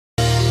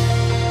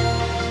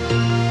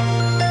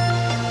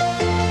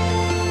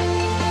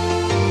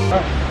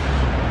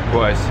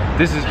Boys,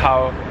 this is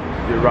how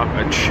you run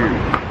a tube,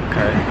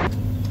 okay?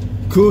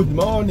 Good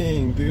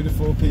morning,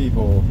 beautiful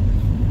people.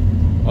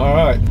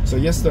 Alright, so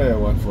yesterday I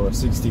went for a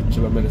 60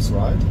 kilometers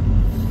ride.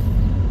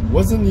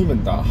 Wasn't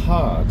even that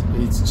hard,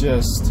 it's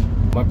just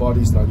my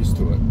body's not used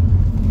to it.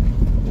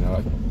 You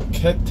know, it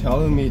kept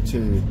telling me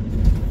to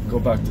go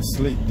back to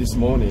sleep this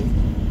morning.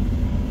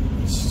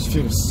 I just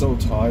feel so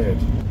tired.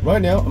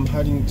 Right now I'm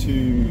heading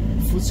to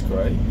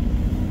Footscray.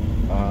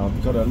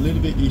 Got a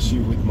little bit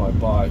issue with my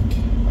bike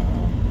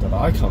that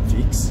I can't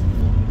fix,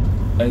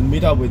 and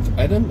meet up with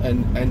Adam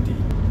and Andy.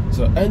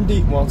 So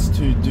Andy wants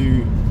to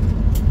do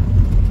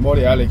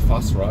Moriali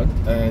fast run,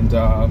 and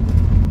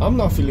I'm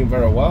not feeling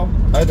very well.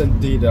 Adam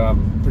did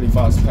pretty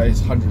fast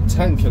pace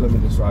 110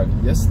 kilometers ride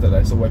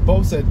yesterday, so we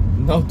both said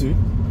no dude,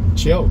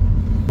 chill.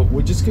 But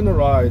we're just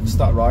gonna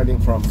start riding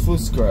from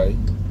Footscray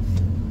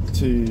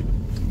to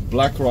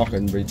Blackrock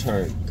and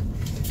return.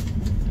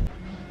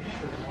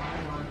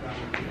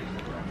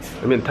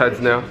 I'm in Ted's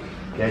now.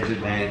 Gauge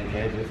it, man,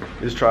 gauge it.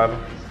 This driver.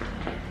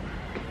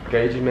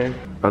 Gauge it, man.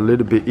 A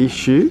little bit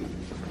issue.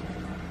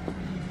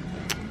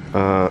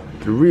 The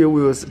rear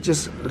wheel is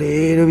just a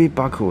little bit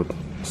buckled,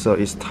 so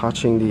it's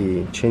touching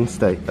the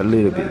chainstay a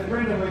little bit. A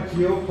friend went to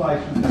your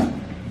place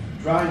and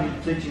drone you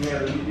teaching how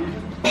to use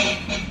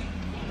it.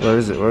 Where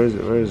is it? Where is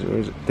it? Where is it? Where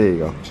is it? There you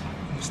go.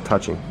 It's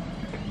touching.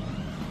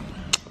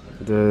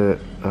 The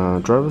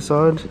driver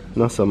side,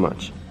 not so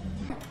much.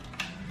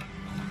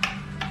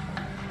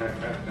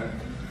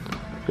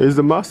 Is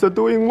the master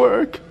doing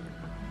work?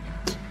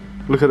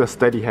 Look at the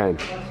steady hand.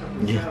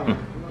 Yeah.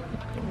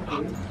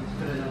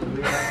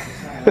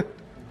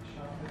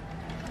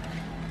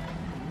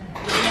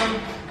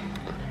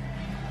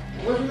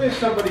 Wasn't there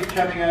somebody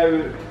coming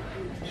over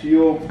to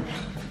your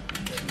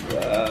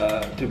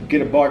to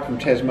get a bike from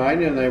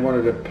Tasmania and they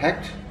wanted it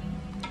packed?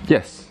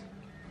 Yes.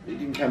 He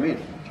didn't come in.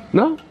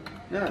 No?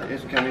 No, he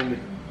hasn't come in to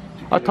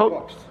I get it told.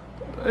 boxed.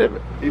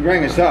 He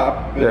rang us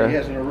up, but he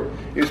hasn't.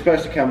 He was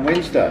supposed to come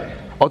Wednesday.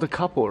 Oh, the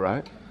couple,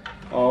 right?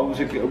 Oh,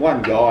 it was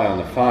one guy on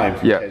the phone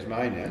from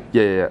Tasmania.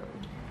 Yeah.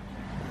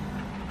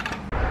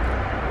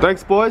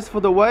 Thanks, boys,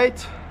 for the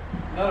wait.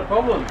 Not a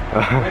problem.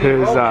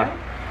 Here's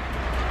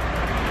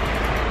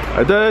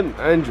Aden,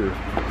 Andrew.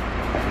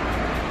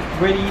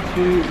 Ready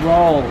to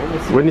roll.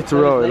 We need to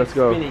roll. Let's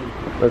go. Spinning.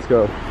 Let's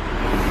go.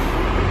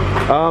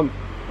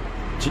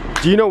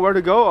 Do you know where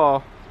to go,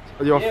 or?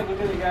 Yeah, we're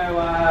gonna go.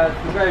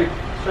 We'll go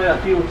straight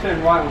up here. We'll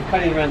turn right. We're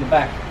cutting around the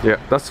back. Yeah,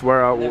 that's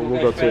where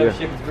we'll go to. Yeah.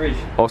 Shepherd's Bridge.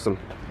 Awesome.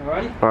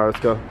 Alrighty. All right, let's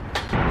go.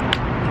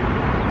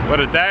 What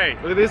a day!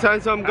 Look at this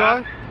handsome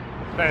guy.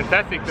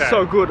 Fantastic day.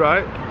 So good,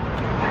 right?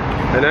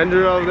 And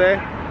Andrew over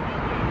there.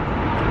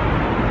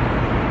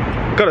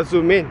 Gotta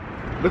zoom in.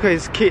 Look at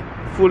his kit,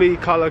 fully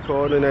color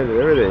coordinated,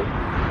 everything.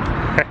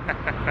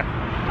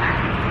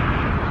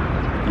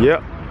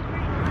 Yep.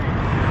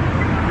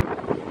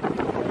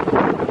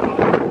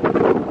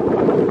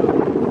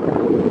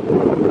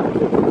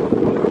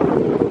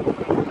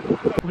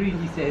 What did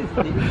he say?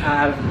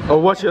 Oh,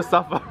 watch your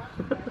stuff.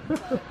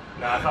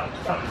 Nah,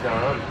 something's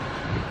going on.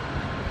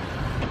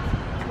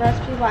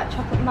 Raspberry white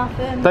chocolate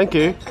muffin. Thank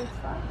you.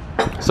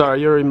 Sorry,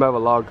 you're in my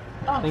vlog.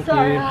 Oh, Thank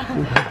sorry.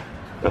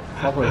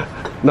 Lovely.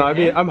 No, I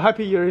mean, I'm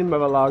happy you're in my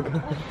vlog.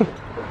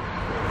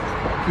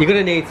 You're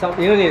gonna need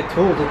something. You're gonna need a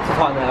tool to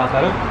tighten that up,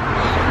 Adam.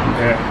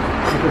 Yeah.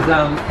 Because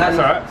that's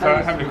alright. So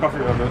I'm having a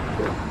coffee on it.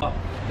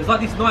 There's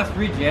like this nice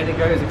ridge, yeah, that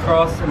goes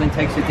across and then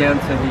takes you down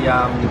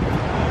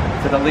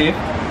to the lift.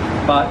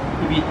 But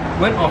if you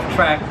went off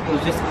track, it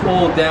was just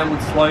all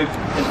downward slope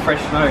and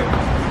fresh snow.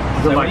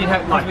 So like, we didn't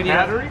have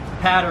powdery?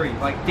 Powdery,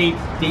 like deep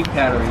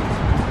powdery.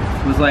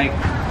 It was like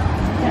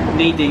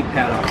knee-deep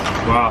powder.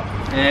 Wow.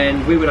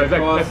 And we would have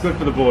That's good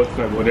for the board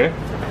snowboard, yeah?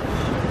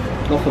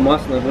 Not for my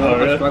snowboard. Oh,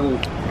 really? I struggled.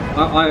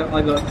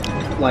 I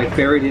got like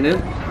buried in it.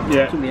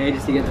 Yeah. It took me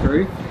ages to get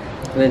through.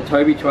 And then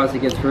Toby tries to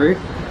get through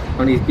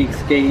on his big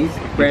skis,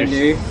 brand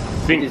new.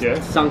 Sink, just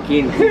yeah? sunk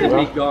in. He's a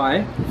big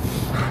guy.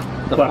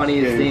 The Plus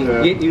funniest skis,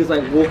 thing, he was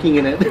like walking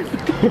in it,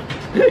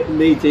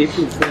 knee deep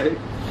in snow.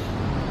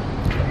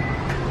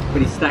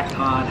 But he stacked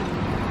hard.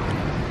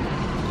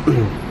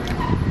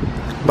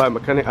 By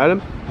mechanic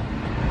Adam.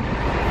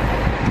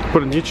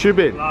 Put a new tube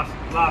in.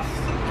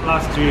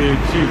 Last two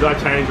tubes I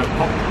changed, I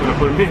popped when I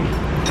put them in.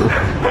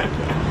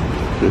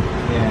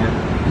 Yeah.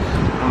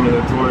 I'm a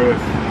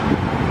notorious.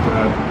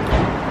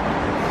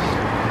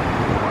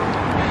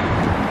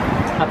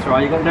 That's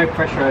right, you got no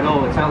pressure at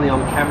all, it's only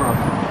on camera.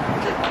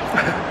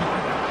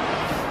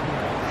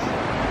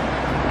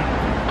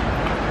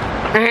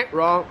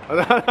 Wrong. I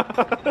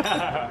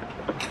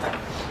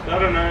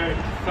don't know.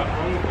 Something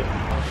wrong with it.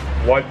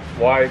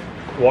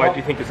 Why do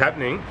you think it's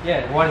happening?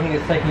 Yeah, why do you think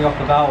it's taking off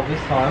the valve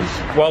this time?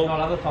 Well, not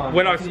other times?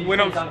 when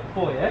You've done it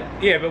before, yeah?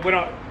 Yeah, but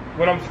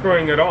when I'm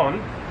screwing it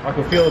on, I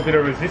can feel a bit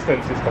of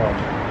resistance this time.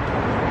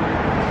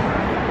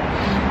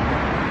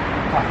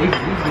 Easy to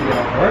get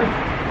off the road.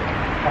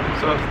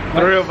 So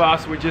three of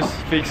us, we're just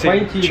fixing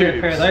Wait until you get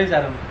a pair of tubes. those,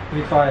 Adam.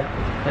 We try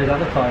those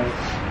other tyres.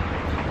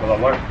 Well, I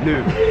won't.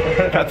 No.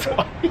 That's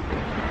why.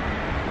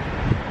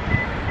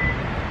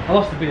 I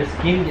lost a bit of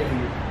skin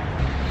getting this.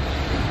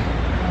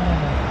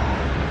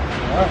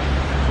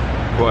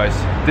 Boys,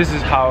 this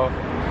is how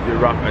you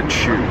rock a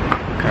shoe,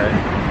 okay?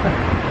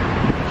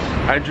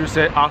 Andrew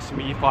asked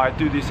me if I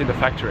do this in the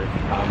factory.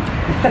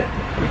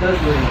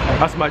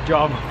 That's my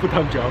job,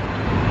 full-time job.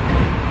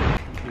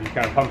 You just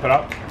gonna pump it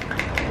up?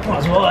 Might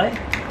as well, eh?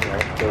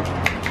 Yeah, cool.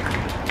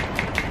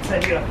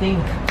 Save you a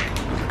thing.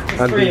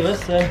 There's three of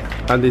us, so.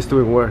 And he's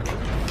doing work.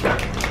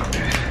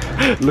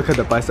 Look at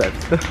the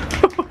biceps.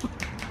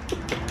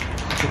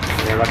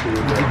 Yeah, lucky you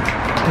do.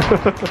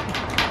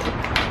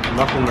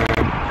 Nothing, man.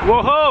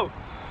 Whoa!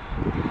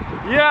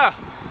 Yeah!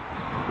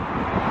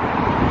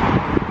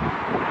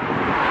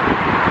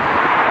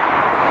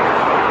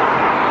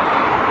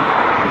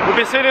 We've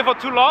been sitting for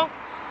too long,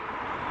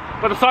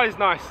 but the sun is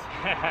nice.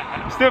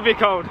 Still a bit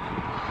cold.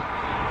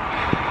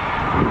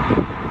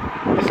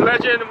 This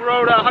legend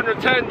rode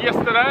 110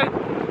 yesterday.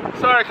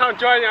 Sorry I can't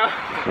join you.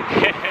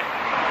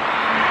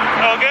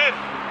 All good?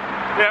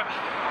 Yeah.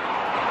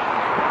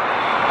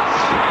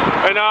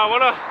 And I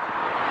wanna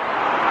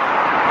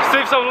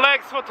save some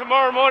legs for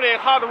tomorrow morning,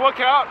 hard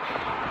workout.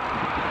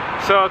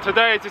 So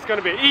today it's just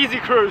gonna be easy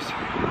cruise.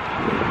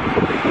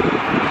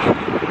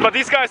 But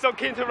these guys are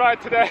keen to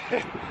ride today.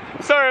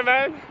 Sorry,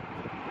 man. We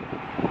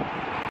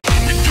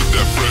get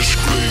that fresh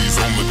glaze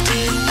on the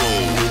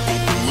D-roll,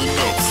 pulling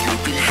up,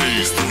 smoking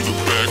haze through the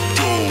back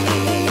door.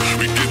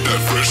 We get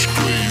that fresh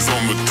glaze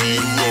on the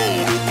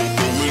D-roll,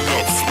 pulling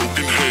up,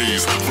 smoking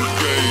haze for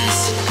days.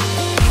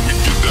 We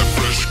get that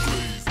fresh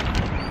glaze.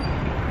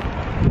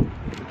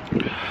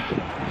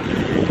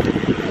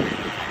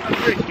 That's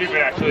pretty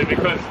stupid actually,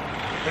 because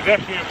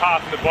pedestrian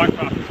path and the bike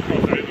path is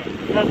crossed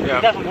over.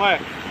 It doesn't work.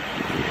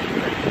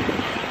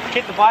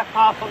 Keep the bike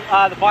path,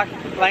 the bike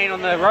lane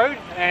on the road,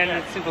 and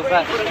it's simple as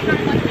that.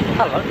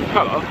 Hello.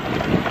 Hello.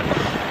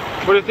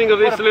 What do you think of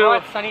this little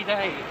bright, sunny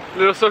day?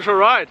 Little social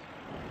ride?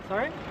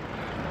 Sorry?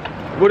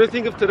 What do you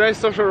think of today's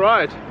social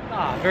ride?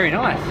 Ah, very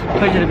nice.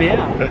 Pleasure to be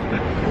out.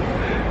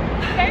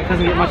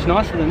 Doesn't get much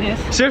nicer than this.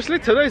 Seriously,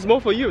 today is more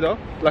for you though.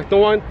 Like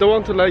don't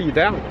want to let you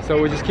down,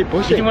 so we just keep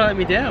pushing. You didn't want to let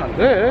me down?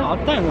 Yeah. Oh,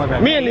 don't worry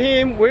about me and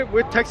him, we're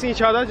texting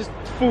each other, just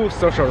full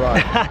social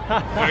ride.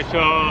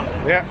 Social,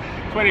 Yeah.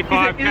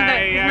 25k isn't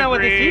that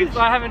what this average. is?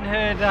 I haven't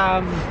heard.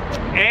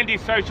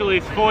 Andy's social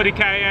is 40k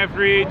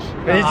average.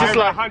 And he's just over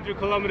like 100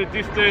 kilometer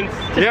distance.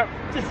 Yep.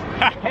 Just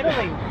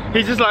pedaling.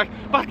 He's just like,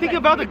 but think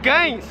about the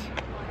gains.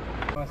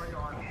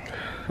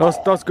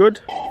 That's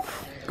good.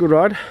 Good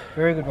ride.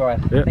 Very good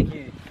ride. Yeah. Thank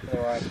you for the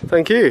ride.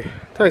 Thank you.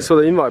 Thanks for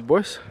the invite,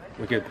 boys.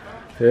 We're good.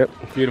 Yep.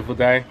 Beautiful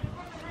day.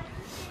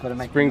 Gotta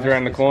make Spring's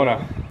around the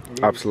corner.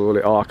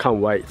 Absolutely. Oh, I can't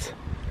wait.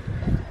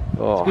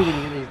 Oh. It's good when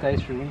you get these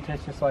days through winter.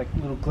 It's just like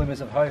little glimmers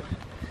of hope.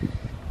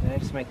 You know,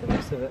 just make the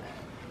most of it.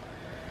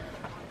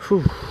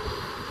 Whew.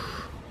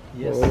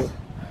 Yes.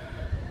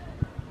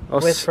 Oh.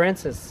 Where's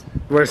Francis?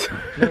 Where's?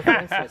 No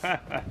Francis.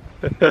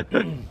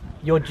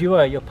 Your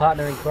duo, your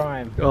partner in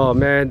crime. Oh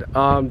man,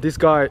 this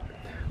guy,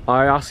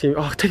 I asked him,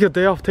 oh, take a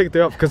day off,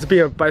 because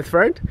being a best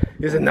friend.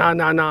 He said, nah,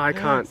 I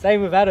can't.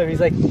 Same with Adam.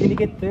 He's like, can you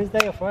get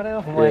Thursday or Friday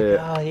off? I'm like,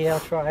 oh yeah,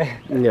 I'll try.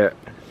 Yeah.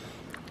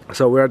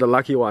 So we're the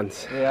lucky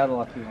ones. We are the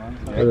lucky ones.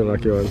 We're the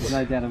lucky ones.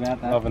 No doubt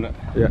about that. Loving it.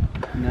 Yeah.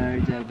 No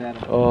doubt about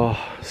it. Oh,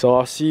 so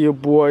I'll see you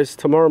boys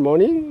tomorrow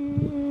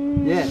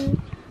morning. Yeah.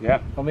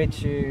 Yeah. I'll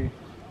meet you.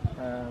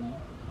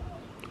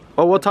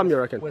 Oh, what time you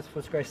reckon? West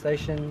Footscray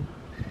Station,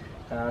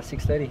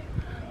 6:30.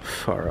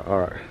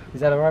 Alright. Is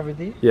that alright with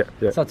you? Yeah.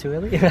 It's not too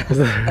early.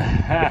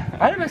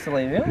 Adam has to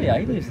leave earlier.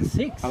 He leaves at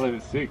 6. I live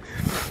at 6.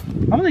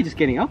 I'm only just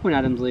getting up when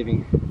Adam's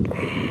leaving.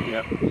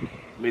 Yep.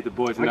 Meet the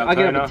boys in I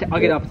get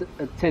Altona. up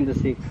at 10 to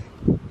 6.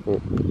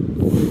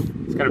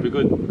 It's gonna be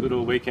good. Good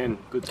all weekend.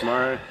 Good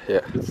tomorrow.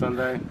 Yeah. Good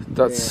Sunday.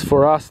 That's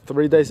for us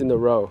 3 days in a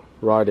row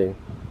riding.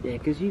 Yeah,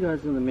 because you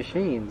guys are the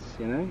machines,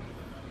 you know?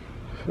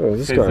 Oh,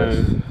 this Says,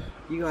 guy.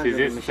 You guys says are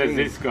this, the says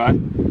machines. this guy.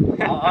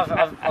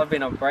 I've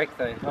been on break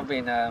though. I've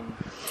been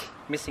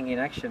missing in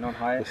action on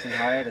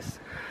hiatus.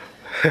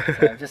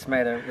 So I've just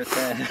made a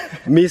return.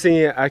 Missing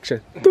in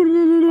action. I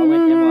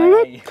went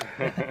MIA.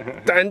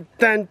 Dun,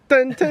 dun,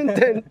 dun, dun,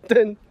 dun,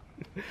 dun.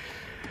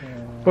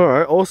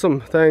 Alright,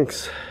 awesome.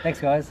 Thanks. Thanks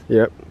guys.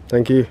 Yep,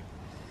 thank you.